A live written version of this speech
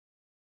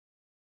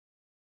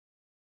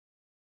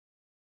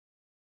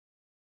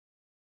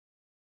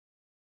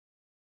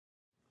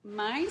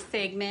My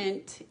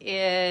segment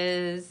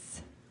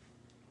is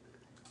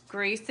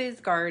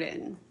Grace's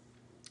Garden,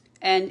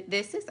 and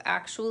this is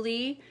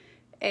actually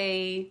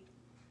a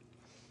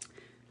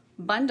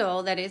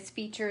bundle that is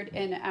featured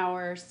in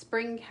our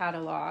spring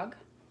catalog.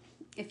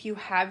 If you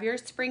have your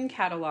spring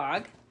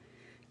catalog,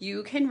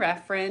 you can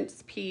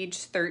reference page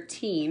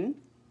 13.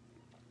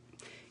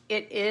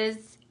 It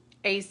is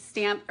a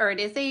stamp, or it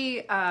is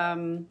a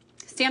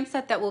stamp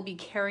set that will be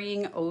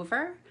carrying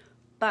over,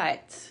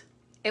 but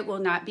it will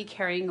not be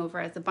carrying over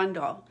as a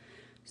bundle.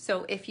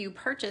 So if you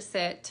purchase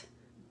it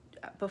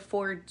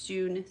before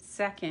June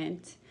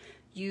 2nd,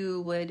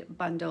 you would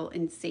bundle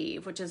and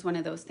save, which is one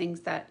of those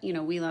things that,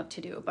 we love to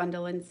do,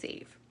 bundle and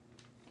save.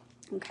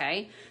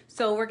 Okay,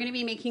 so we're going to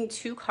be making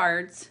 2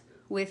 cards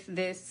with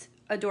this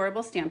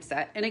adorable stamp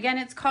set. And again,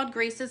 it's called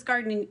Grace's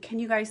Garden. Can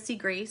you guys see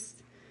Grace?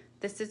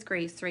 This is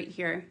Grace right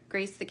here,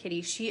 Grace the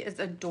kitty. She is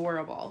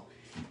adorable.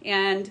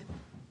 And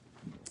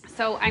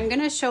so I'm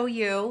going to show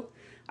you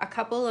a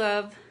couple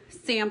of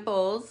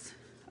samples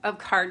of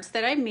cards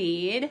that I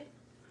made,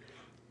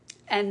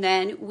 and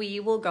then we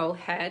will go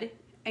ahead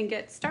and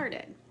get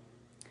started.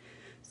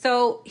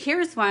 So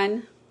here's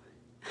one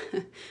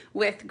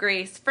with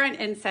Grace front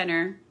and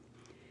center,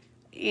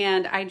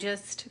 and I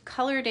just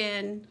colored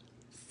in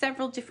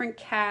several different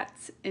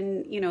cats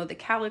in, the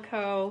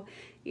calico,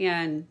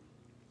 and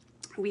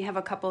we have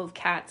a couple of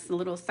cats, the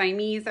little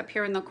Siamese up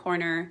here in the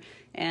corner,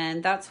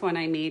 and that's one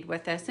I made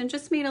with this, and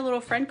just made a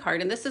little friend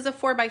card. And this is a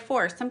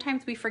 4x4.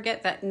 Sometimes we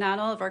forget that not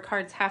all of our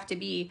cards have to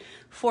be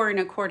 4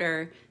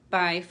 1/4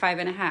 by 5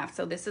 1/2.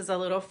 So this is a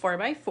little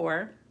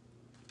 4x4.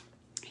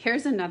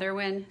 Here's another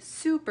one,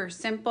 super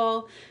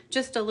simple,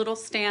 just a little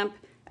stamp,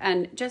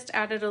 and just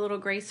added a little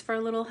Grace for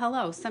a little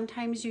hello.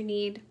 Sometimes you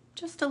need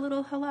just a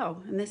little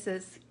hello, and this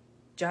is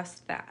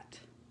just that,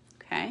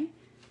 okay?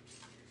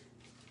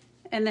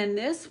 And then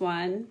this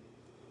one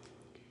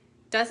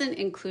doesn't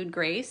include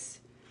Grace,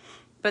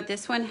 but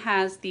this one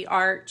has the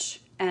arch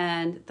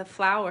and the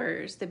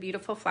flowers, the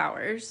beautiful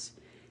flowers.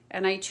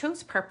 And I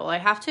chose purple. I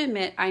have to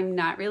admit, I'm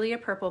not really a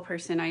purple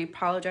person. I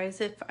apologize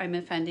if I'm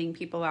offending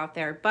people out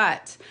there,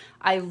 but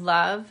I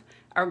love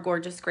our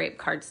gorgeous grape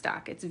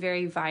cardstock. It's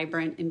very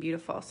vibrant and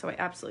beautiful, so I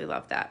absolutely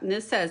love that. And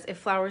this says, if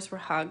flowers were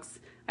hugs,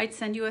 I'd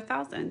send you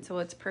 1,000, so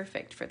it's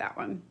perfect for that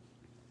one.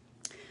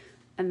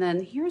 And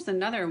then here's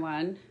another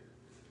one,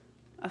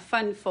 a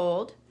fun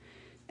fold,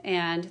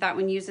 and that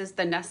one uses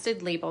the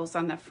nested labels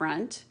on the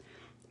front,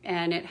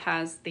 and it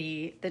has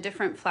the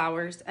different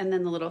flowers and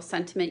then the little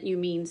sentiment, you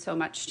mean so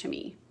much to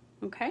me.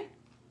 Okay,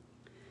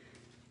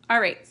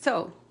 all right,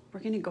 so we're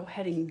gonna go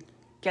ahead and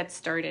get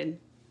started.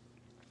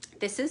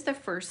 This is the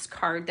first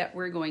card that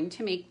we're going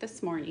to make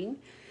this morning,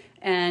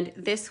 and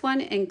this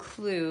one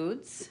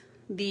includes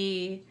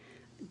the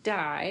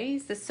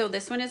dies. So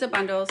this one is a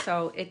bundle,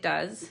 so it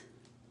does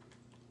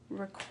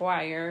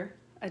require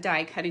a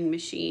die cutting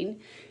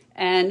machine,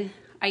 and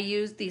I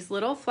use these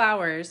little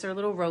flowers or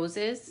little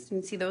roses. You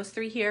can see those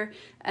 3 here,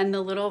 and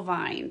the little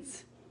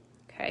vines.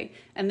 Okay,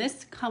 and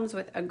this comes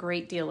with a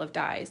great deal of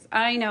dies.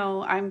 I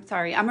know, I'm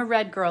sorry, I'm a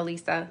red girl,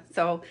 Lisa.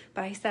 So,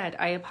 but I said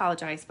I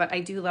apologize, but I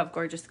do love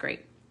Gorgeous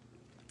Grape.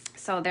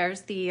 So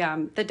there's the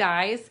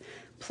dies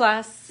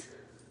plus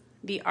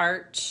the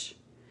arch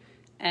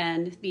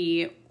and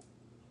the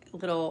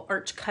little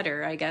arch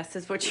cutter, I guess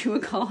is what you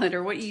would call it,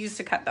 or what you use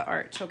to cut the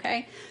arch.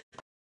 Okay.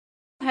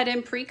 Go ahead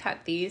and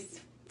pre-cut these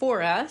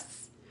for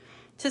us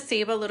to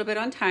save a little bit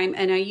on time,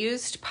 and I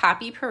used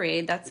Poppy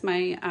Parade. That's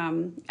my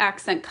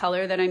accent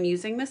color that I'm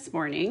using this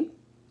morning.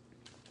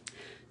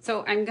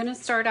 So I'm going to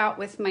start out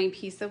with my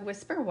piece of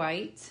Whisper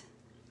White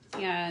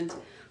and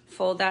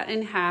fold that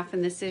in half,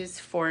 and this is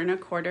 4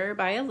 1/4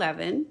 by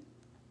 11.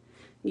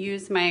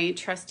 Use my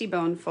trusty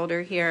bone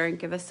folder here and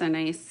give us a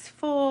nice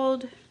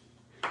fold,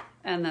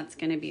 and that's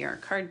going to be our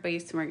card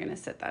base, and we're going to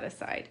set that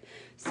aside.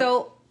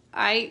 So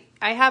I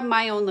have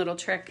my own little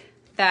trick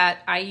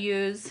that I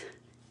use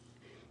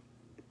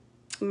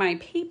my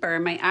paper,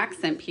 my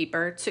accent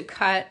paper, to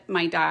cut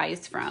my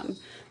dies from,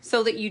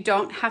 so that you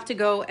don't have to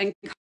go and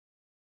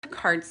cut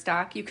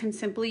cardstock. You can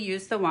simply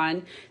use the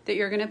one that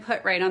you're going to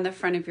put right on the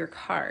front of your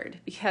card,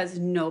 because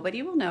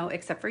nobody will know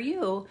except for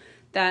you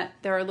that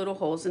there are little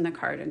holes in the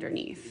card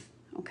underneath.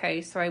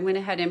 Okay, so I went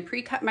ahead and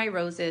pre-cut my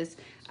roses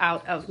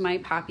out of my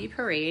Poppy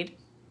Parade.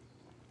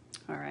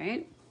 All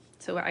right,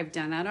 so I've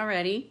done that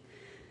already.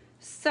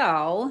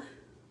 So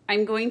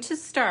I'm going to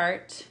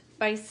start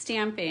by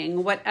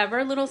stamping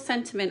whatever little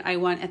sentiment I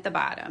want at the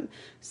bottom.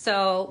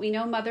 So we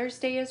know Mother's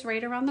Day is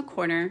right around the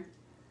corner,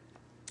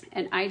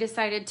 and I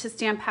decided to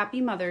stamp Happy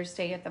Mother's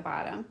Day at the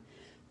bottom,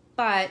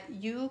 but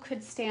you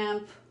could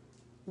stamp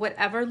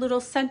whatever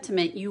little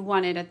sentiment you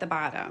wanted at the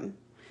bottom.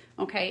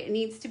 Okay, it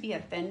needs to be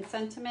a thin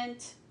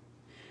sentiment,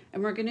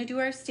 and we're gonna do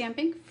our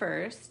stamping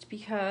first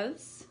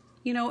because,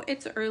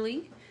 it's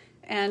early,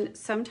 and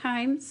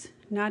sometimes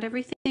not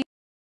everything is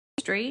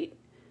straight.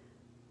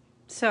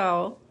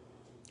 So,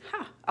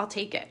 I'll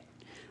take it.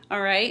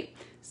 All right.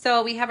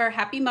 So we have our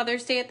Happy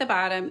Mother's Day at the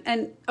bottom.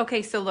 And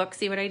okay, so look,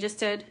 see what I just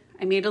did?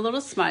 I made a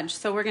little smudge,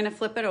 so we're gonna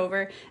flip it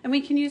over and we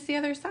can use the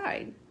other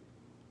side.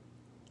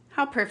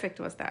 How perfect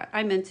was that?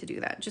 I meant to do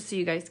that just so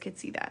you guys could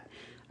see that.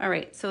 All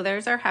right, so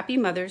there's our Happy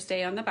Mother's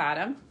Day on the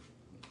bottom.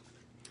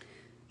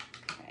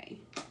 Okay,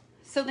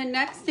 so the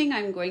next thing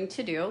I'm going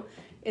to do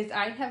is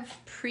I have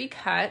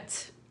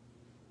pre-cut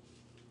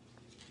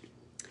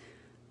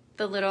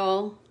the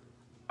little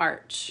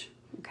arch,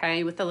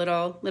 okay, with the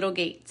little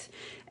gate.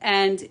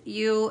 And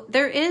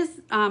there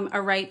is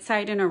a right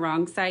side and a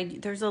wrong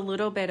side. There's a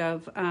little bit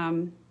of,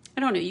 I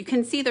don't know, you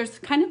can see there's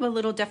kind of a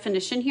little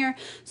definition here.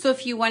 So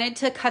if you wanted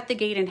to cut the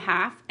gate in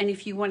half, and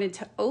if you wanted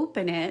to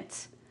open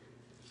it,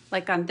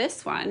 like on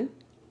this one,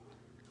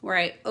 where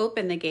I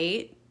open the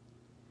gate,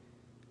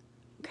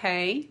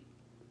 okay,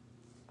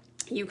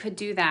 you could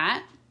do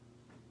that.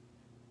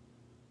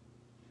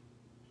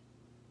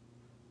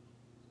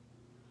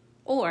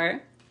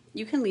 Or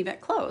you can leave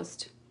it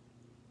closed,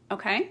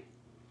 okay?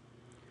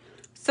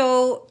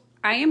 So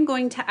I am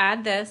going to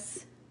add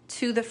this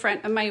to the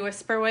front of my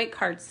Whisper White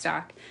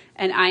cardstock,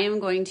 and I am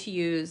going to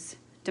use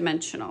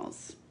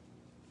dimensionals,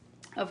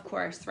 of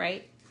course,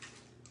 right?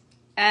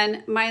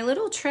 And my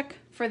little trick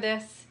for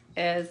this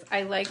is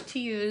I like to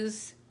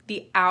use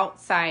the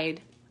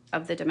outside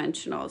of the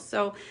dimensionals.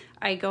 So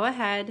I go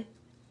ahead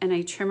and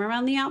I trim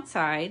around the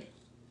outside.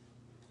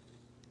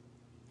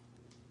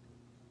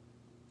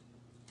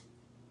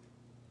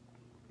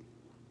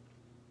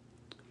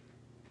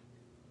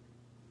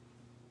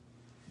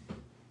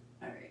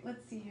 All right,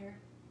 let's see here.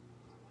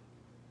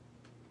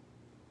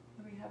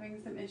 Are we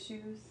having some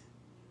issues?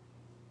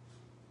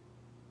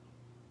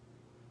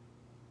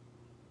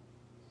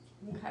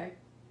 Okay.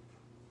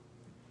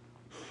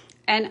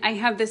 And I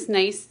have this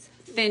nice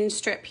thin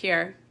strip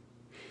here.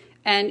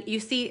 And you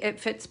see it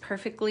fits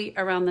perfectly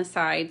around the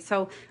side.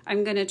 So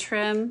I'm going to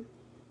trim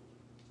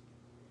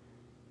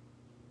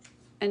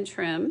and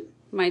trim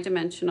my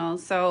dimensionals.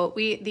 So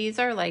these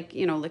are like,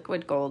 you know,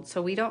 liquid gold.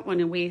 So we don't want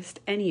to waste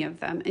any of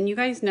them. And you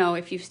guys know,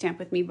 if you've stamped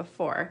with me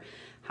before,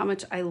 how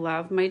much I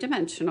love my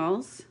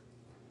dimensionals.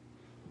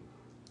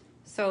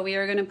 So we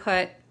are going to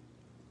put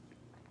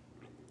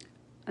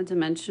a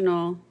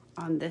dimensional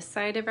on this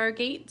side of our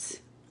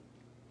gate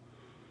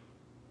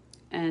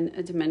and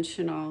a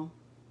dimensional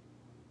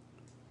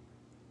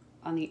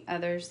on the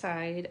other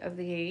side of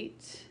the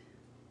gate.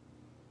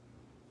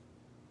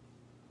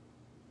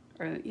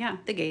 Or yeah,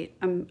 the gate.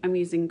 I'm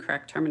using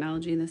correct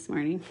terminology this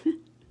morning.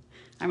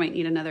 I might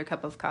need another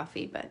cup of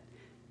coffee, but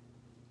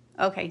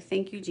okay,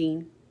 thank you,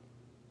 Jean.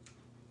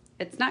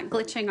 It's not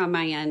glitching on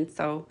my end,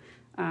 so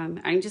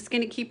I'm just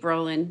gonna keep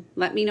rolling.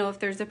 Let me know if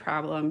there's a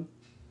problem.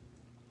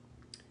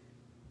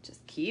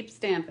 Just keep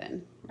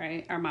stamping,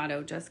 right? Our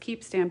motto, just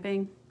keep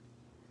stamping.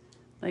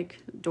 Like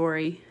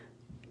Dory,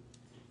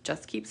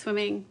 just keep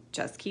swimming,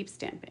 just keep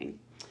stamping.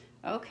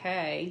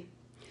 Okay,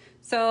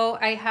 so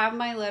I have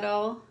my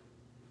little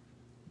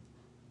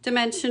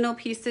dimensional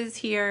pieces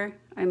here.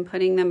 I'm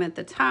putting them at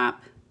the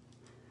top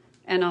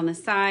and on the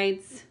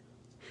sides.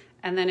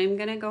 And then I'm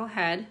gonna go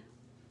ahead,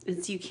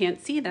 and so you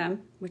can't see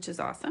them, which is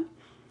awesome.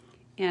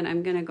 And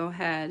I'm gonna go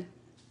ahead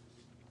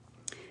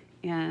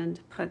and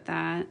put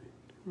that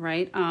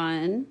right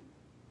on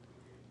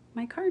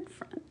my card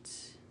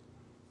front.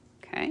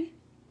 Okay,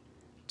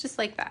 just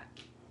like that.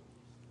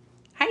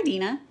 Hi,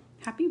 Dina.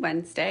 Happy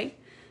Wednesday.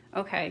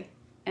 Okay,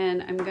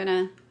 and I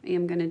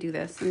am gonna do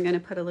this. I'm gonna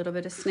put a little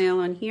bit of snail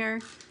on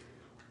here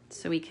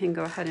so we can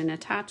go ahead and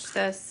attach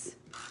this.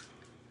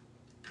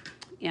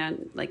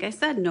 And like I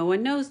said, no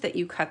one knows that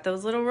you cut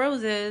those little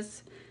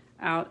roses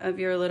out of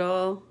your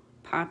little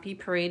Poppy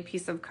Parade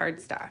piece of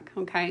cardstock,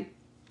 okay?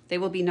 They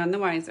will be none the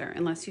wiser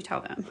unless you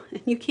tell them.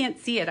 And you can't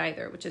see it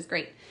either, which is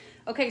great.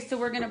 Okay, so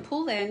we're gonna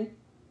pull in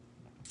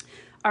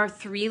our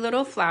 3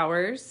 little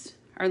flowers,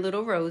 our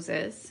little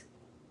roses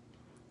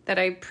that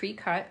I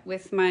pre-cut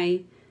with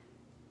my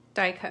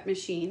die cut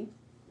machine.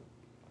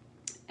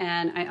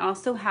 And I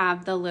also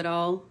have the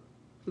little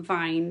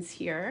vines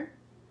here.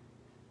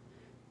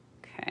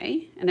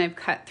 Okay, and I've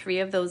cut 3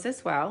 of those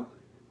as well.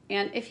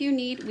 And if you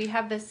need, we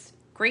have this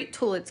great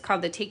tool. It's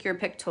called the Take Your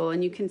Pick tool.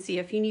 And you can see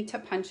if you need to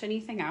punch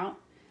anything out,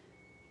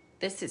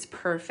 this is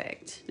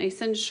perfect.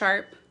 Nice and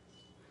sharp.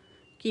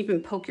 You can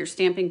even poke your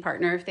stamping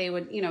partner. If they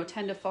would, you know,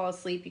 tend to fall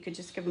asleep, you could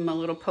just give them a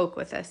little poke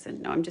with this.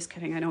 And no, I'm just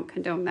kidding. I don't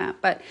condone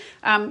that. But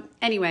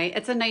anyway,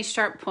 it's a nice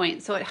sharp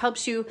point. So it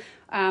helps you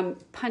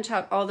punch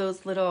out all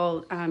those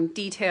little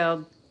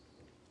detailed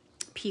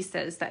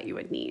pieces that you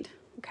would need.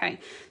 Okay,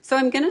 so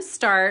I'm going to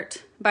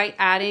start by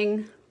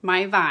adding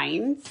my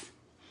vines.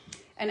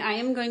 And I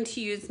am going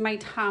to use my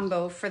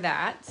Tombow for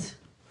that.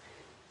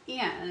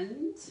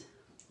 And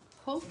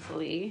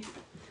hopefully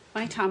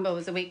my Tombow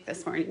was awake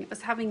this morning. It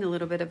was having a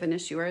little bit of an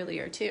issue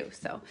earlier too,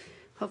 so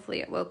hopefully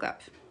it woke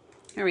up.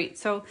 All right,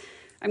 so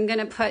I'm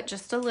gonna put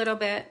just a little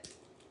bit,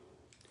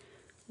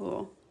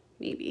 oh,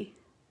 maybe,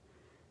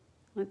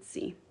 let's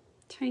see,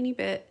 tiny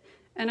bit,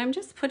 and I'm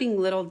just putting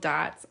little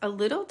dots. A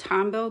little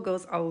Tombow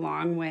goes a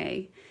long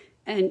way,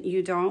 and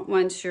you don't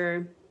want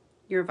your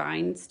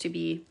vines to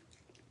be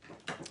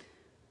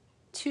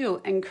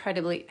too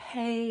incredibly,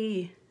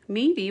 hey,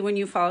 maybe when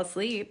you fall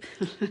asleep.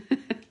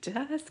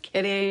 Just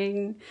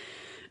kidding.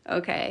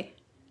 Okay.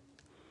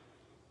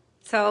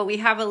 So we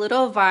have a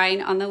little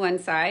vine on the one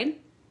side.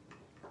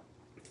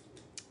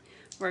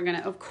 We're gonna,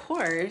 of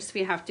course,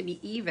 we have to be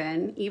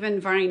even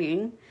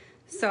vining.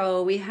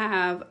 So we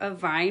have a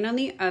vine on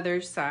the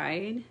other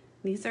side.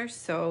 These are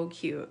so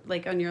cute,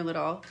 like on your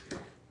little,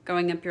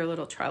 going up your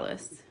little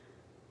trellis.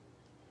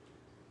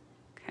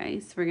 Okay,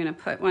 so we're gonna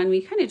put one,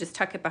 we kind of just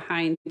tuck it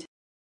behind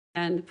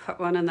and put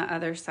one on the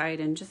other side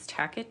and just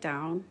tack it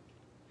down.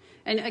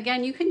 And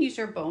again, you can use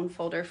your bone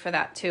folder for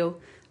that too.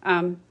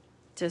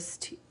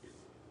 Just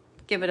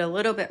give it a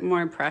little bit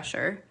more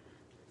pressure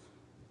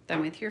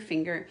than with your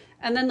finger.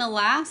 And then the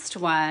last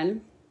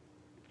one,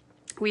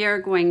 we are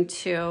going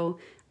to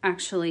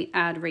actually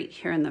add right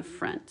here in the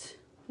front.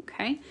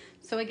 Okay,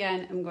 so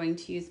again, I'm going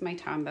to use my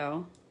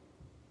Tombow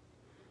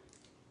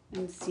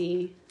and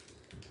see.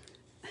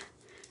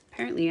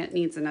 Apparently it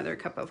needs another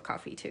cup of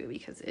coffee too,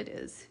 because it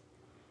is.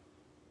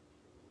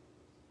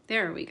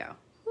 There we go.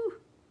 Whew.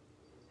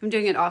 I'm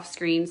doing it off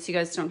screen so you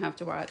guys don't have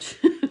to watch.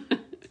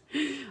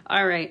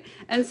 All right,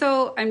 and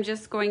so I'm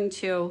just going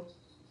to,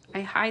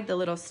 I hide the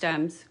little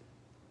stems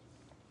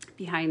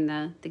behind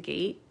the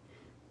gate,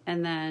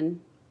 and then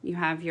you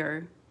have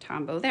your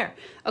Tombow there.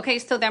 Okay,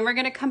 so then we're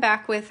gonna come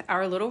back with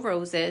our little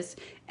roses,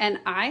 and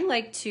I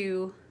like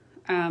to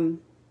kind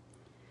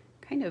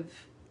of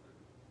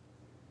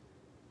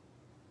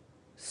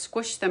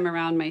squish them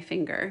around my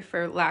finger,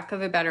 for lack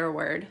of a better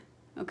word,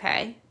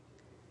 okay?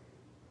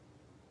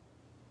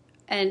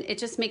 And it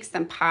just makes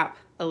them pop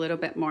a little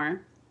bit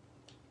more.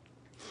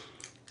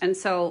 And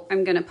so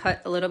I'm gonna put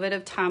a little bit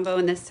of Tombow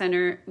in the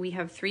center. We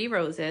have 3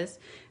 roses,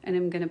 and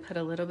I'm gonna put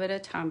a little bit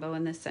of Tombow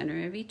in the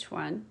center of each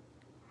one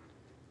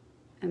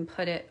and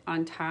put it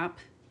on top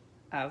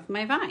of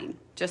my vine,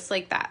 just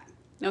like that,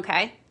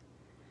 okay?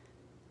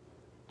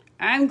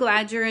 I'm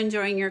glad you're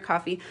enjoying your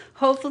coffee.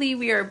 Hopefully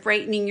we are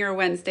brightening your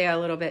Wednesday a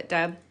little bit,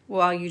 Deb,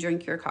 while you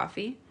drink your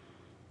coffee.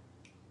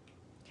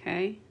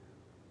 Okay,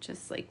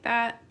 just like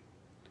that.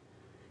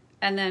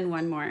 And then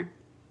one more.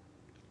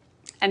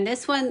 And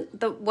this one,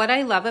 what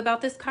I love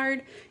about this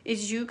card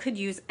is you could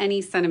use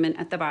any sentiment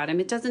at the bottom.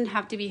 It doesn't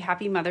have to be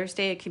Happy Mother's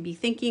Day. It could be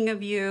thinking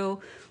of you,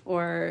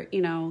 or,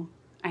 you know,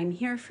 I'm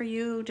here for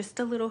you, just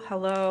a little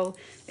hello.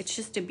 It's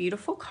just a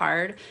beautiful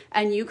card.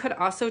 And you could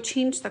also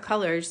change the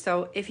colors.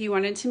 So if you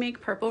wanted to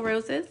make purple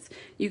roses,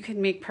 you could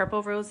make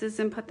purple roses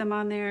and put them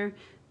on there.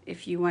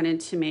 If you wanted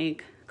to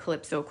make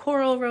Calypso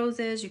coral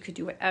roses, you could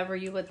do whatever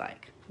you would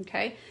like,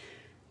 okay?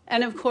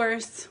 And of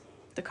course,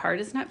 the card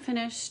is not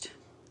finished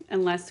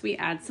unless we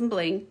add some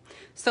bling.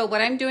 So what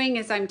I'm doing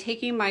is I'm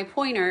taking my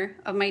pointer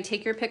of my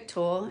Take Your Pick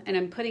tool, and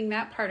I'm putting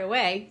that part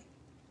away,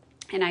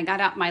 and I got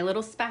out my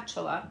little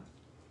spatula,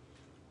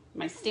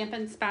 my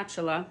Stampin'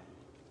 spatula,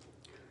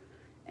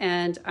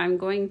 and I'm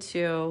going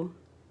to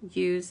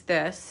use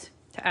this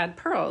to add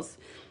pearls.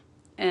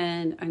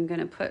 And I'm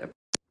gonna put,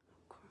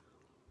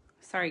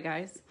 sorry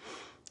guys,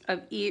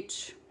 of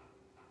each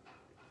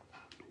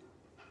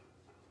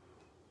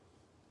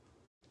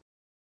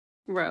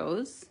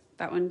rose.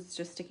 That one's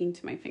just sticking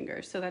to my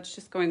finger, so that's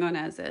just going on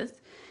as is.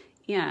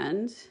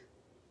 And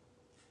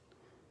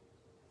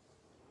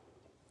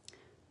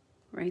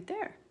right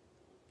there,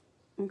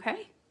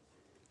 okay?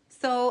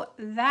 So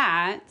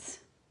that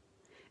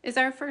is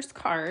our first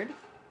card.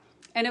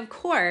 And of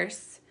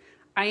course,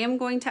 I am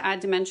going to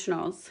add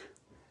dimensionals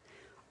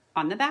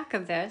on the back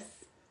of this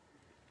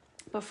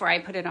before I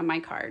put it on my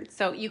card.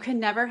 So you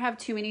can never have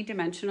too many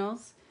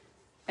dimensionals.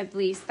 At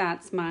least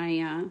that's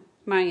my,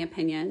 my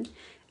opinion.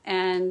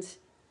 And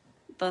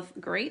the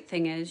great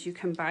thing is you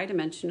can buy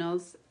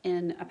dimensionals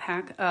in a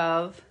pack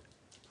of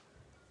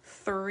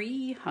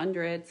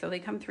 300. So they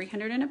come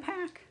 300 in a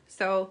pack.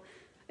 So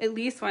at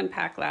least one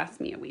pack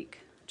lasts me a week.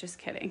 Just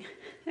kidding.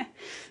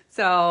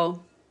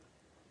 So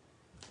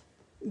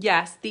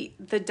yes,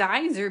 the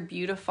dies are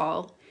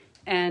beautiful.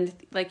 And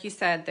like you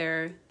said,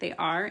 they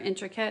are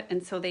intricate.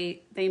 And so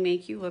they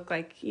make you look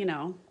like, you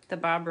know, the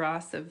Bob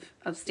Ross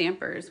of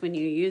stampers when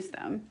you use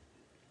them,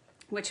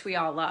 which we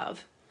all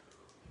love.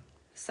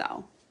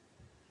 So.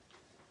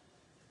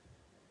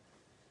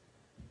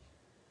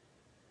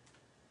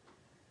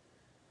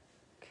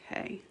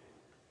 Okay,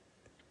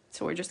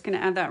 so we're just going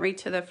to add that right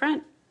to the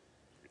front.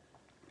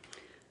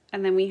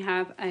 And then we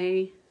have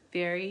a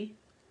very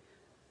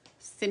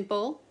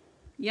simple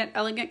yet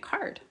elegant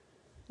card.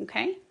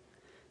 Okay,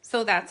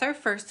 so that's our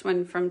first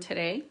one from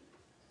today.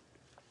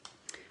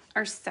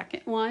 Our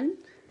second one,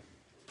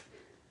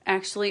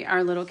 actually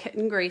our little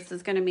kitten Grace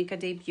is going to make a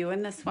debut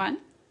in this one.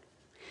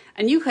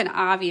 And you can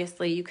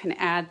obviously, you can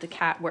add the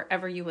cat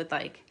wherever you would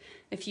like.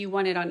 If you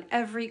want it on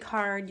every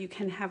card, you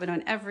can have it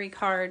on every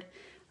card.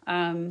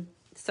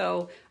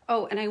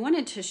 Oh, and I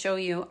wanted to show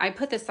you, I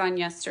put this on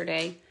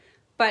yesterday,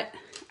 but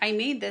I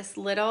made this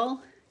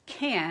little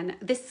can.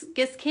 This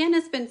can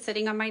has been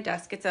sitting on my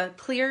desk. It's a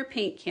clear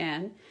paint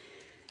can.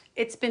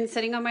 It's been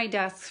sitting on my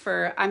desk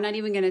for, I'm not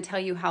even going to tell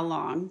you how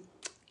long.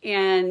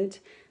 And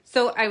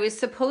So I was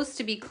supposed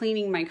to be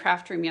cleaning my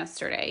craft room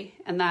yesterday,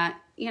 and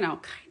that, you know,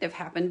 kind of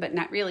happened, but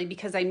not really,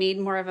 because I made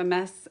more of a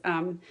mess,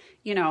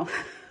 you know,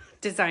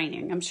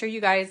 designing. I'm sure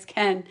you guys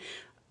can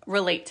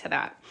relate to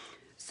that.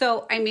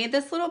 So I made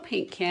this little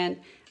paint can,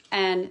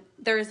 and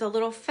there's a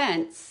little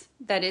fence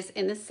that is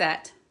in the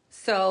set.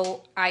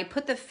 So I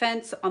put the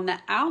fence on the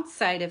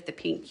outside of the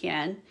paint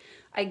can.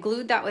 I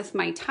glued that with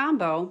my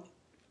Tombow,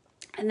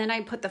 and then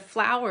I put the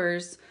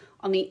flowers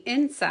on the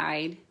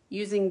inside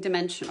using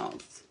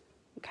dimensionals,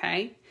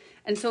 okay?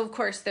 And so of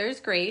course there's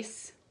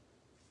Grace.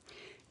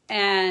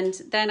 And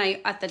then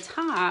at the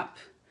top,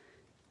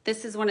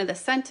 this is one of the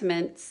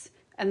sentiments,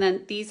 and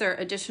then these are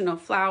additional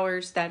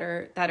flowers that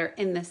are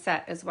in the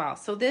set as well.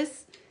 So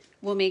this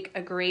will make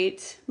a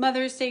great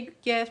Mother's Day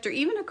gift or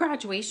even a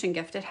graduation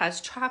gift. It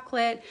has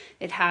chocolate,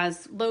 it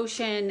has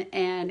lotion,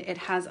 and it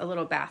has a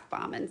little bath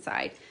bomb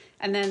inside.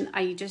 And then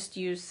I just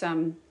use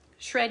some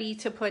Shreddy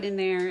to put in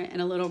there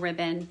and a little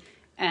ribbon,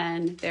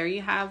 and there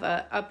you have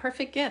a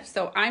perfect gift.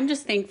 So I'm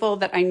just thankful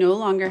that I no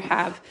longer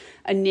have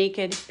a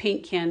naked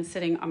paint can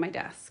sitting on my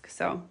desk.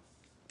 So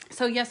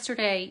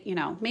yesterday, you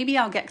know, maybe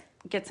I'll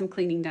get some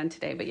cleaning done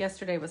today, but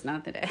yesterday was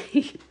not the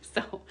day.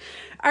 So,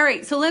 all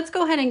right, so let's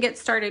go ahead and get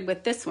started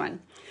with this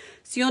one.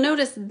 So you'll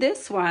notice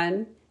this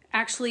one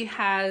actually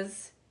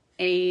has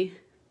like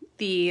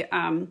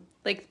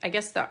I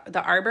guess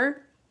the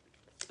arbor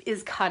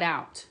is cut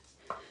out.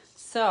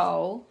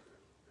 So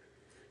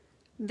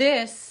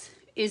this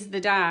is the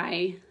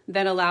die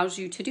that allows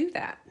you to do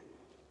that.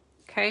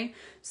 Okay,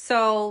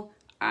 so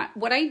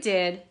what I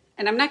did,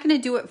 and I'm not going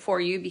to do it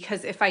for you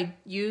because if I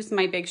use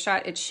my Big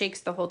Shot, it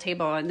shakes the whole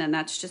table, and then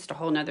that's just a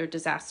whole nother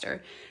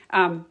disaster.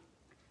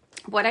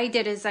 What I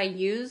did is I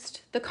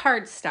used the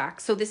cardstock.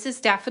 So this is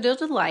Daffodil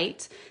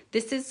Delight.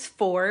 This is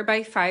 4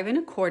 by 5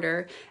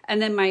 1/4, and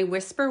then my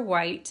Whisper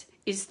White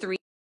is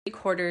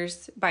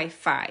 3/4 by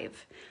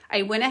 5.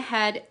 I went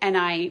ahead and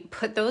I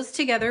put those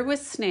together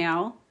with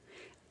Snail,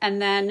 and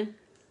then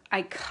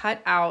I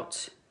cut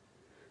out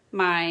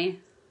my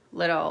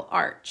little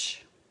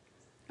arch,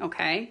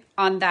 okay,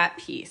 on that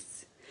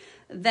piece.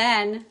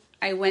 Then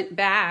I went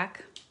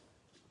back,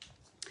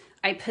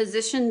 I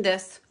positioned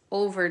this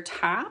over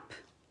top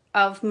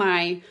of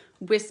my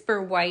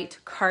Whisper White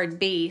card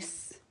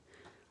base.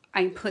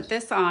 I put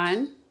this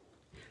on,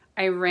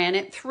 I ran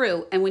it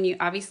through, and when you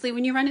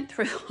run it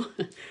through,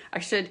 I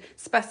should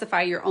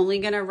specify you're only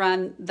gonna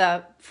run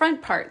the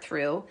front part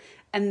through,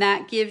 and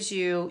that gives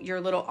you your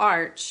little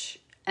arch,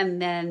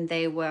 and then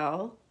they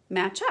will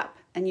match up,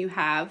 and you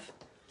have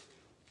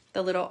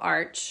the little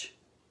arch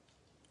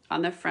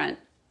on the front,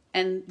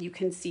 and you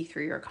can see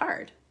through your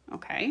card,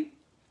 okay?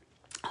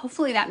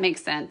 Hopefully that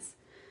makes sense.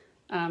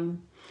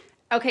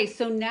 Okay,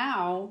 so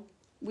now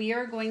we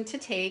are going to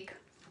take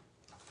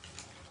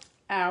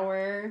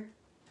our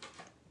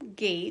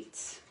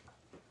gate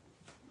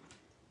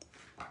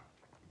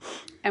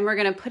and we're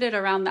going to put it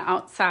around the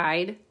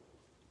outside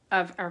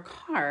of our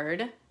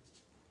card.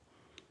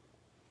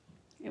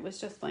 It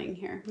was just laying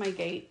here. My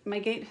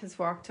gate has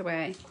walked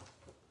away.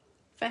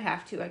 If I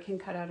have to, I can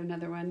cut out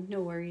another one.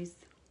 No worries.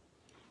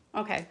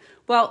 Okay,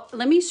 well,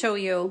 let me show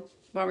you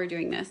while we're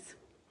doing this.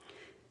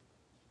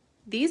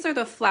 These are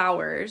the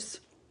flowers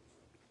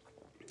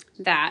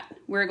that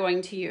we're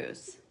going to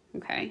use,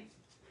 okay?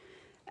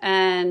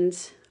 And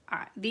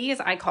these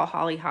I call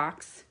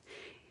hollyhocks.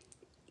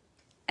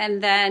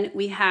 And then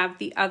we have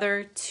the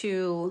other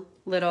two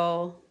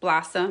little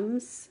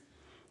blossoms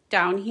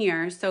down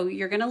here. So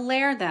you're gonna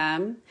layer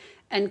them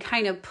and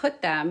kind of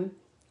put them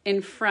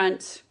in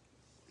front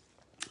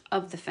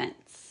of the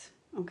fence,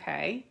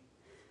 okay?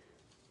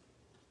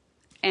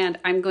 And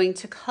I'm going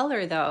to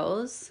color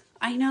those.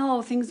 I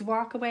know things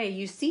walk away.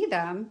 You see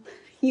them,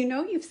 you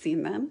know you've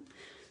seen them.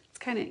 It's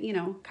kind of, you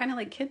know, kind of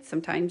like kids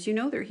sometimes. You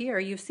know they're here,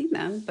 you've seen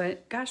them,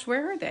 but gosh,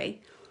 where are they?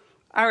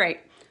 All right,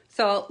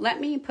 so let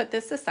me put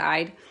this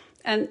aside,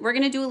 and we're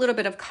gonna do a little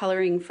bit of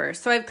coloring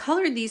first. So I've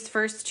colored these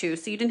first two,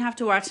 so you didn't have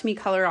to watch me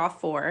color all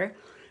four,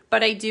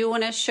 but I do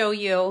wanna show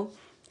you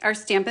our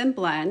Stampin'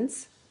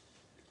 Blends.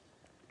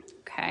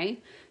 Okay,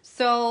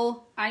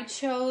 so I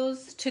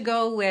chose to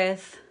go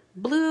with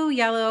blue,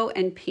 yellow,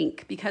 and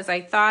pink because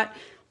I thought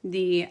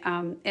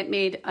it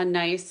made a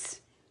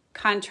nice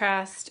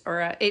contrast,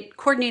 or it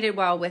coordinated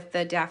well with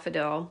the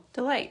Daffodil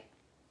Delight.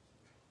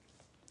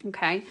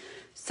 Okay,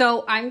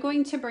 so I'm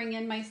going to bring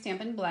in my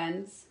Stampin'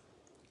 Blends,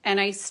 and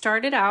I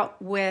started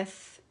out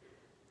with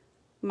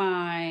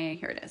my,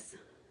 here it is,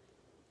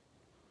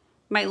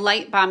 my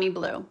light balmy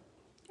blue.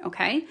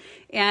 Okay,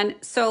 and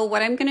so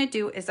what I'm gonna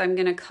do is I'm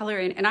gonna color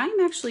in, and I'm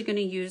actually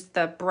gonna use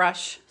the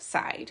brush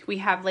side. We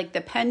have like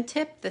the pen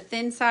tip, the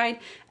thin side,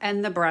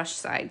 and the brush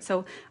side.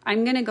 So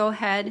I'm gonna go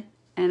ahead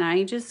and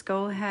I just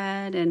go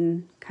ahead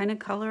and kind of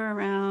color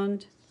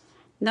around.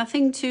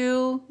 Nothing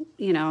too,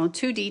 you know,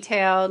 too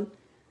detailed.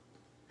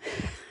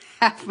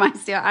 Half my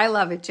style. I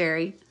love it,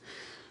 Jerry.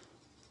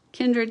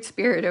 Kindred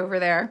spirit over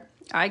there.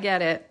 I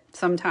get it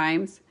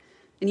sometimes.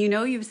 And you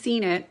know you've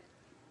seen it,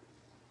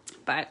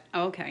 but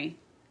okay.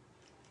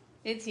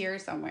 It's here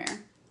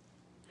somewhere.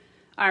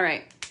 All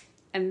right.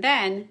 And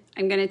then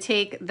I'm gonna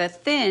take the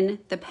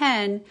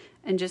pen,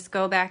 and just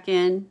go back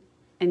in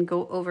and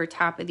go over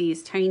top of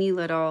these tiny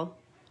little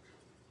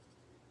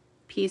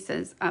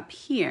pieces up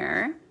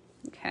here,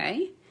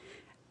 okay?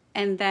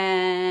 And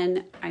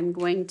then I'm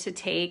going to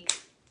take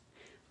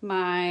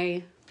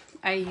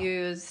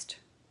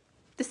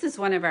this is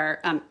one of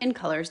our in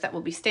colors that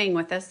will be staying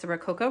with us, the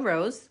Rococo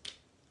Rose.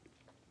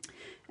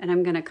 And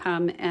I'm gonna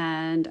come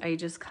and I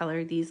just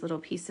color these little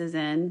pieces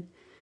in.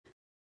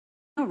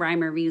 No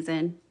rhyme or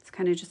reason, it's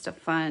kind of just a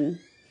fun,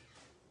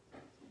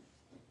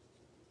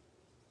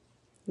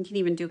 you can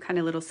even do kind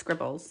of little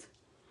scribbles.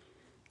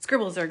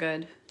 Scribbles are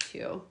good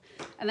too.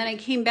 And then I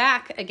came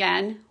back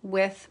again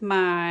with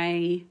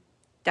my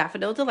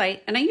Daffodil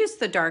Delight, and I used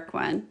the dark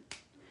one.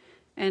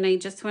 And I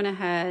just went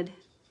ahead,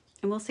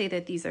 and we'll say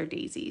that these are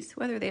daisies,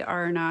 whether they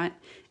are or not.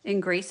 In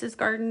Grace's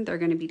garden, they're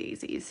gonna be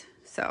daisies.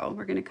 So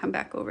we're gonna come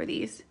back over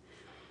these.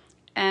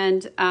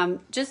 And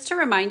just to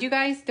remind you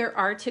guys, there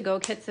are to-go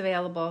kits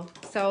available.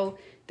 So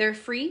they're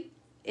free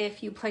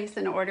if you place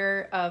an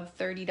order of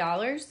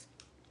 $30.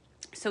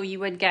 So you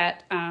would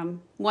get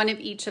one of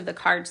each of the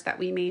cards that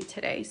we made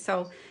today.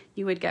 So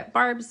you would get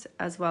Barb's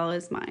as well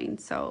as mine.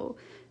 So,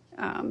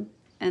 and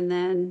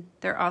then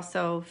they're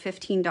also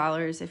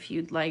 $15 if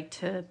you'd like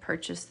to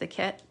purchase the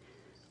kit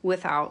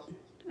without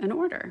an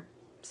order.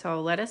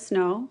 So let us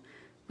know.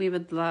 We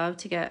would love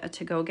to get a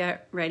to-go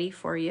get ready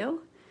for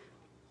you.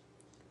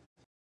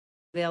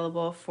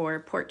 Available for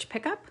porch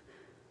pickup,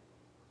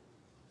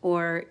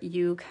 or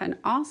you can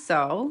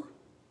also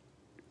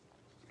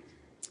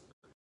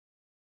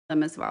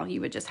them as well. You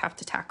would just have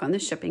to tack on the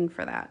shipping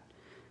for that.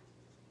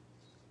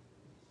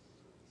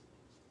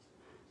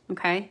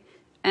 Okay,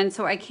 and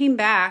so I came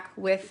back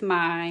with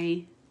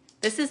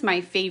this is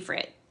my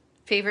favorite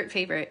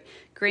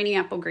Granny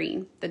Apple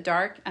Green. The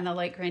dark and the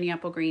light Granny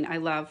Apple Green I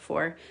love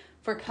for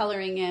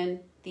coloring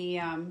in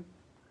the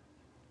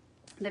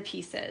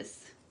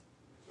pieces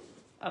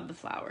of the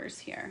flowers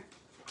here.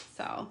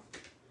 So,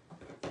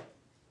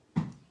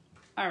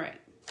 all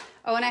right.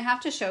 Oh, and I have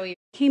to show you,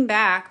 I came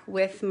back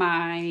with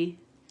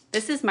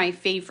this is my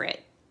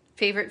favorite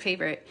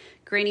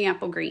Granny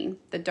Apple Green.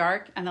 The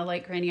dark and the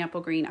light Granny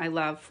Apple Green I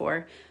love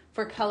for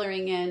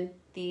coloring in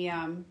the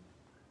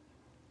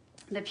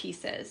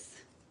pieces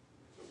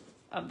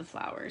of the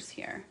flowers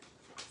here.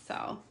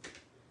 So,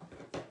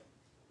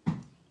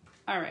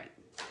 all right.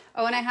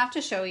 Oh, and I have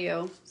to show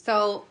you,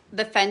 so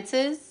the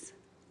fences,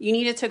 you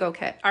need a to-go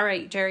kit. All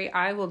right, Jerry,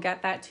 I will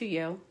get that to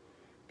you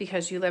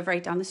because you live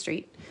right down the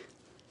street.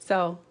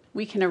 So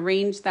we can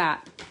arrange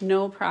that,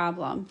 no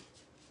problem.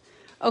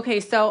 Okay,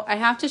 so I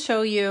have to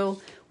show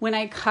you when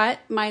I cut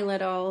my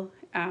little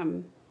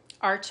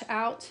arch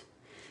out,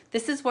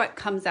 this is what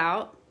comes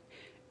out.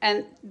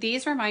 And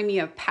these remind me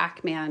of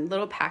Pac-Man,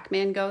 little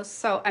Pac-Man ghosts.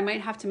 So I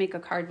might have to make a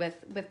card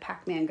with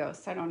Pac-Man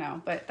ghosts. I don't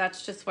know, but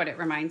that's just what it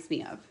reminds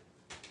me of.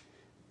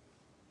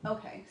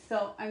 Okay,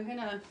 so I'm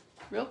gonna,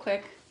 real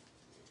quick,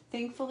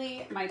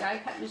 thankfully my die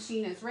cut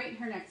machine is right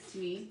here next to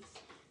me,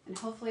 and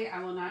hopefully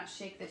I will not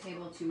shake the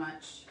table too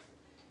much.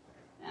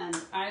 And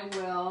I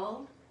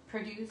will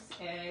produce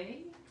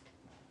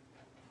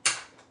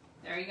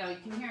there you go, you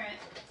can hear it.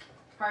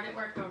 Hard at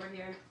work over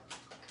here.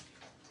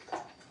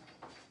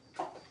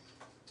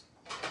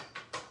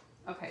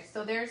 Okay,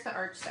 so there's the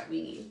arch that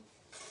we need.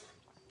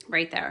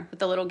 Right there, with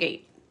the little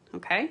gate,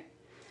 okay?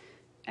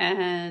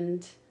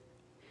 And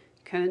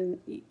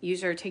you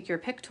can take your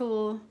pick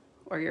tool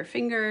or your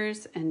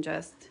fingers and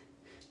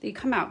they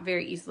come out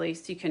very easily,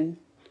 so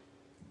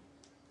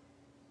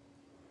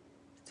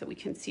we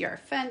can see our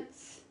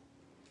fence.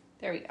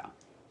 There we go.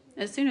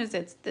 As soon as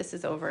this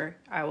is over,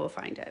 I will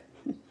find it.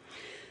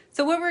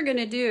 So what we're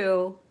gonna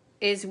do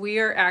is we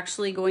are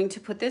actually going to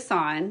put this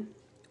on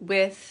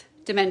with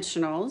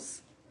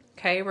dimensionals.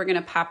 Okay, we're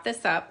gonna pop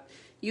this up.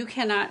 You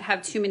cannot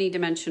have too many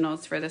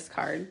dimensionals for this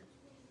card.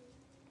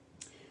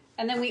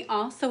 And then we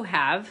also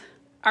have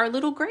our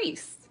little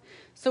Grace.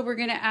 So we're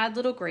gonna add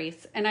little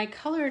Grace, and I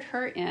colored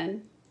her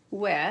in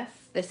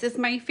with, this is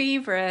my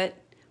favorite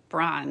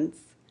bronze,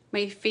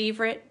 my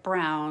favorite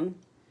brown.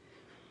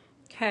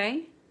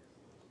 Okay,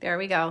 there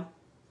we go.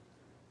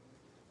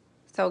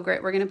 So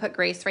great, we're gonna put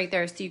Grace right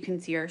there so you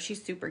can see her.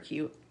 She's super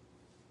cute.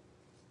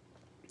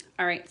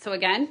 All right, so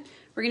again,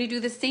 we're gonna do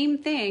the same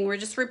thing. We're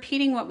just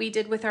repeating what we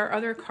did with our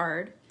other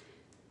card.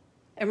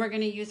 And we're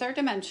gonna use our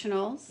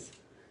dimensionals,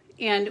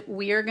 and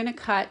we are gonna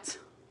cut,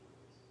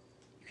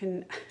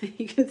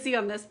 you can see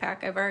on this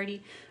pack, I've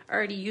already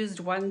used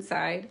one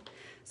side.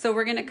 So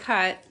we're gonna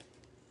cut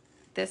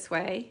this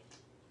way.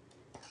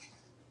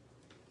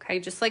 Okay,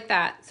 just like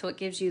that. So it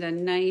gives you that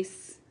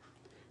nice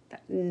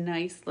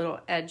little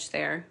edge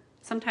there.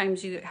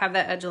 Sometimes you have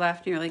that edge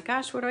left and you're like,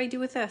 gosh, what do I do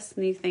with this?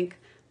 And you think,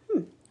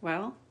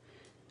 well,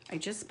 I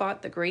just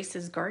bought the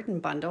Grace's Garden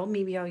bundle.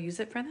 Maybe I'll use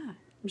it for that.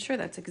 I'm sure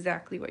that's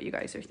exactly what you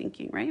guys are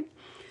thinking, right?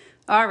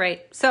 All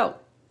right, so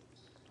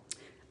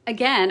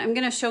again, I'm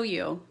gonna show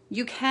you.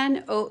 You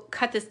can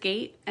cut this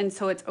gate and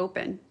so it's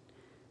open.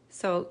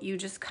 So you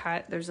just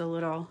cut, there's a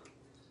little,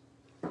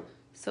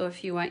 so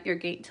if you want your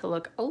gate to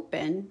look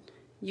open,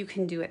 you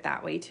can do it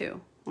that way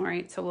too. All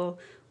right, so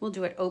we'll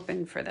do it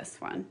open for this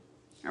one.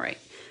 All right,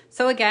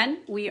 so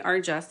again, we are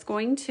just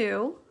going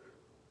to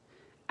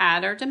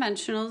add our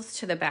dimensionals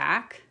to the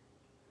back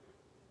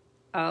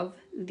of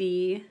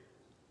the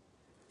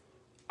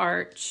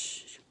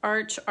arch,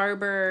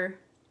 arbor,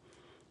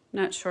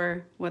 not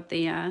sure what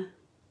the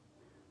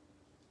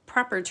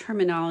proper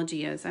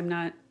terminology is. I'm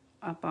not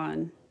up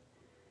on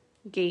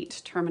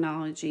gate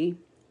terminology.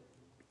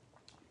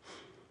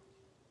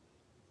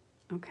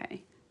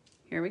 Okay,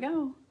 here we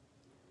go.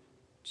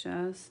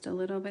 Just a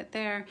little bit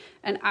there.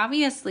 And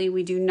obviously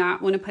we do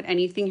not want to put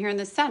anything here in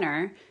the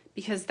center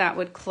because that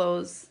would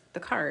close the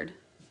card.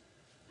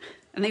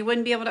 And they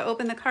wouldn't be able to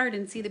open the card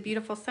and see the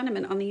beautiful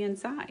sentiment on the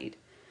inside.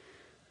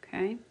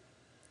 Okay.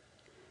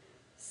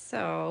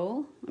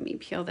 So let me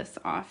peel this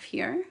off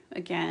here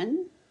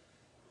again.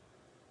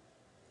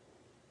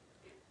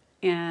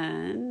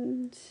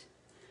 And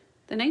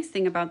the nice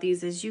thing about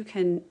these is you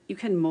can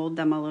mold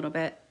them a little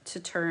bit to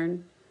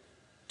turn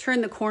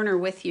the corner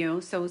with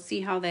you. So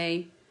see how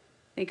they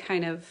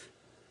kind of,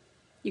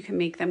 you can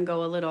make them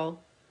go a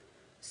little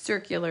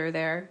circular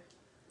there,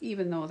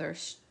 even though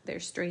they're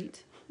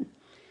straight.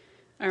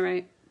 All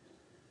right.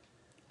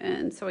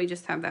 And so I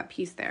just have that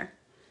piece there.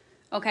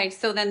 Okay,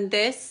 so then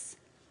this,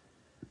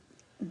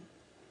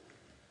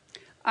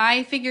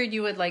 I figured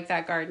you would like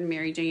that garden,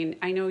 Mary Jane.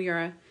 I know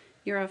you're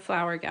a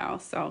flower gal,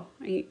 so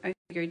I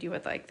figured you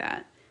would like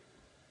that.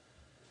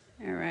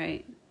 All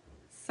right,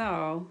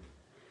 so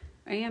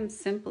I am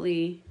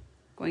simply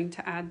going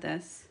to add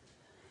this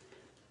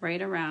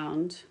right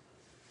around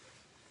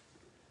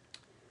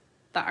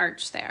the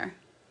arch there.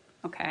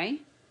 Okay,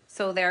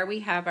 so there we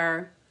have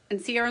our, and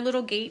see our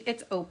little gate,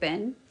 it's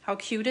open. How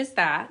cute is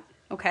that?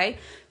 Okay,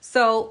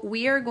 so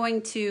we are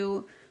going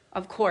to,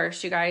 of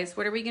course, you guys,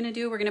 what are we gonna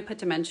do? We're gonna put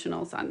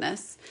dimensionals on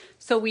this.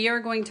 So we are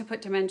going to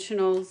put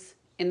dimensionals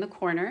in the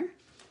corner.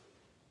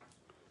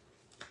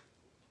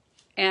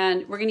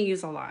 And we're gonna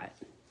use a lot,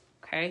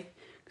 okay?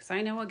 Because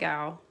I know a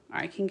gal,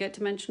 I can get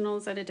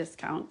dimensionals at a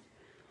discount.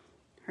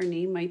 Her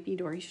name might be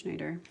Dory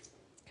Schneider,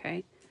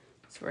 okay?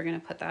 So we're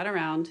gonna put that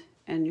around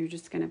and you're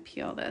just gonna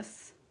peel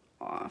this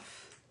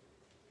off.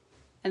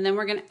 And then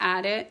we're gonna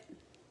add it.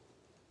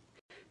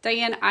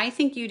 Diane, I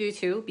think you do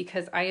too,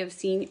 because I have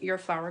seen your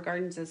flower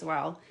gardens as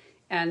well.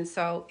 And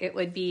so it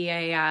would be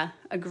a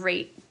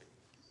great,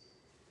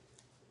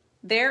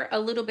 they're a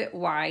little bit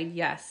wide,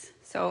 yes.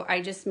 So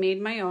I just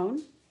made my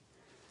own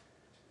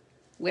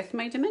with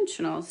my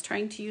dimensionals,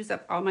 trying to use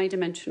up all my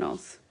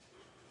dimensionals.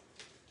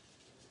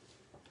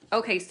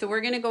 Okay, so we're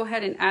gonna go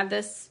ahead and add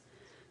this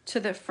to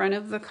the front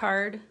of the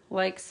card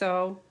like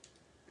so.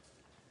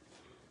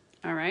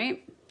 All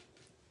right,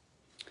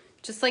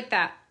 just like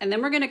that. And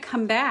then we're gonna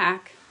come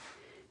back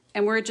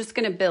and we're just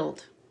gonna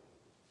build.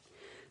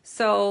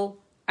 So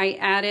I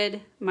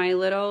added my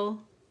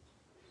little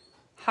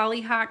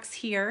hollyhocks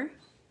here,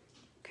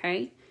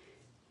 okay?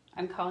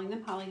 I'm calling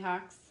them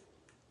hollyhocks.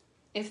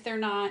 If they're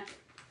not,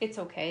 it's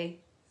okay.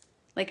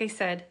 Like I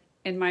said,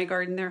 in my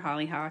garden, they're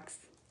hollyhocks,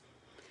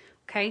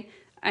 okay?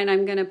 And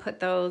I'm gonna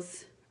put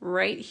those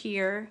right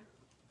here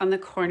on the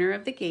corner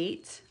of the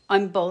gate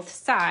on both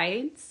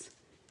sides.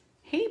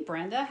 Hey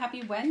Brenda,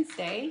 happy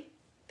Wednesday.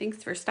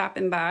 Thanks for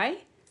stopping by.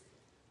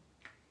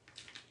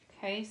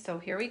 Okay, so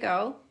here we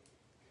go.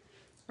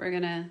 We're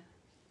gonna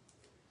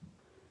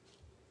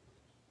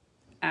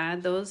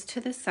add those to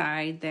the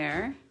side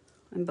there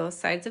on both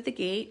sides of the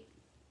gate.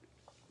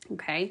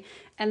 Okay,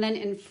 and then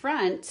in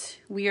front,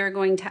 we are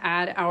going to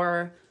add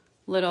our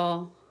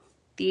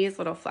these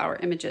little flower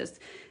images.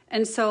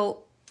 And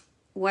so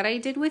what I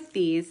did with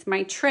these,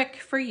 my trick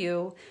for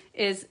you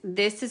is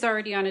this is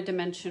already on a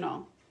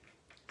dimensional.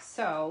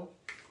 So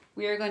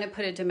we are going to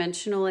put a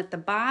dimensional at the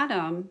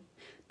bottom,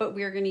 but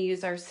we're going to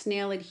use our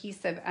snail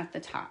adhesive at the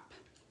top.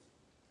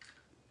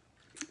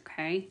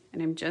 Okay,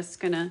 and I'm just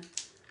gonna,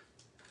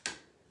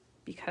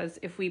 because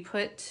if we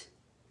put,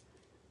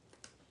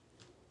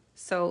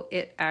 so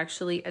it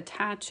actually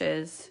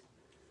attaches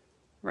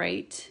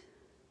right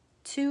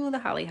to the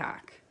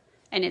hollyhock,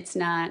 and it's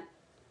not,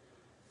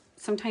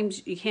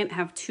 sometimes you can't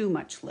have too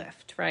much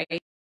lift,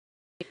 right?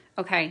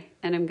 Okay,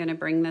 and I'm gonna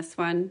bring this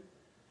one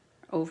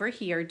over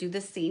here, do the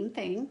same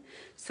thing.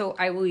 So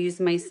I will use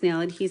my snail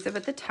adhesive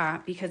at the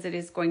top because it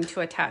is going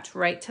to attach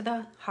right to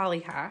the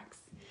hollyhocks.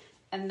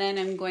 And then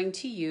I'm going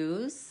to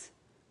use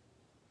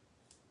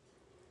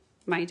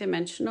my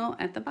dimensional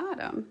at the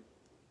bottom.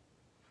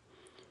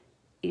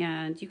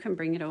 And you can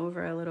bring it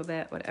over a little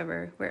bit,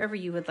 whatever, wherever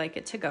you would like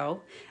it to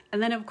go.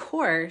 And then of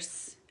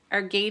course,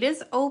 our gate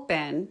is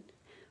open,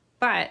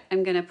 but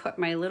I'm gonna put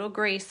my little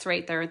Grace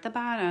right there at the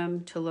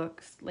bottom to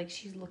look like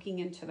she's looking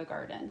into the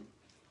garden.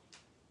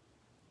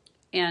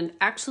 And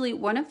actually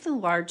one of the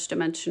large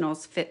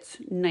dimensionals fits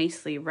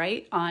nicely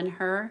right on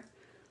her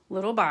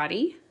little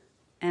body.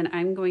 And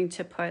I'm going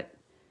to put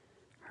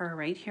her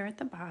right here at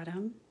the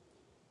bottom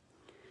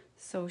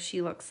so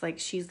she looks like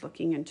she's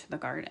looking into the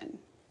garden,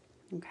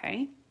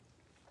 okay?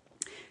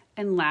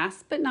 And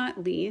last but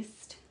not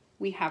least,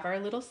 we have our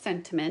little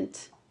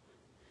sentiment.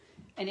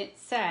 And it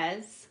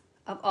says,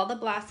 Of all the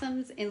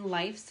blossoms in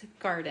life's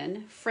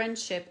garden,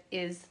 friendship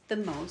is the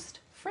most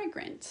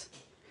fragrant.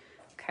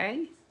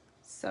 Okay,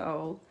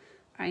 so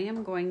I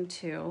am going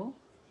to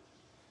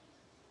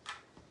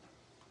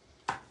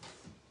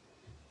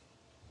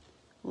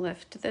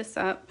lift this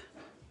up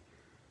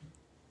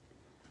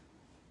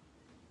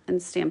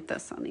and stamp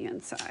this on the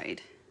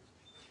inside.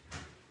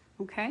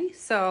 Okay,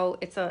 so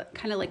it's a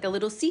kind of like a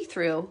little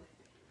see-through.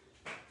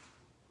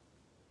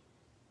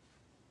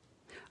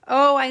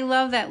 Oh, I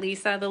love that,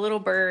 Lisa, the little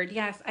bird.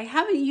 Yes, I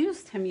haven't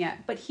used him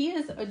yet, but he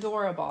is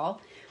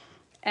adorable.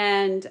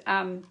 And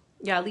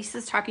yeah,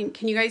 Lisa's talking.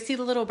 Can you guys see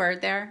the little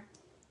bird there?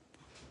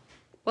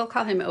 We'll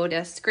call him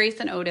Otis, Grace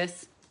and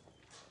Otis.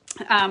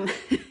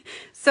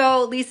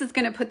 So Lisa's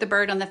going to put the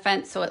bird on the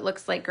fence so it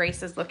looks like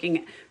Grace is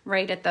looking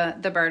right at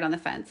the bird on the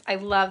fence. I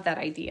love that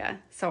idea.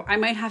 So I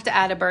might have to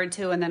add a bird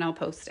too, and then I'll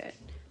post it.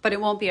 But it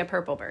won't be a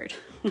purple bird.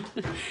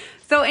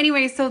 So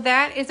anyway, so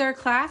that is our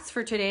class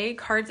for today,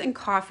 Cards and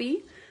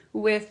Coffee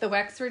with the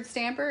Wexford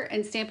Stamper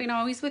and Stamping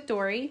Always with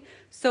Dory.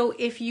 So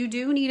if you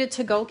do need a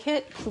to-go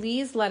kit,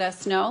 please let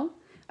us know.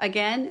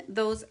 Again,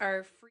 those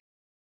are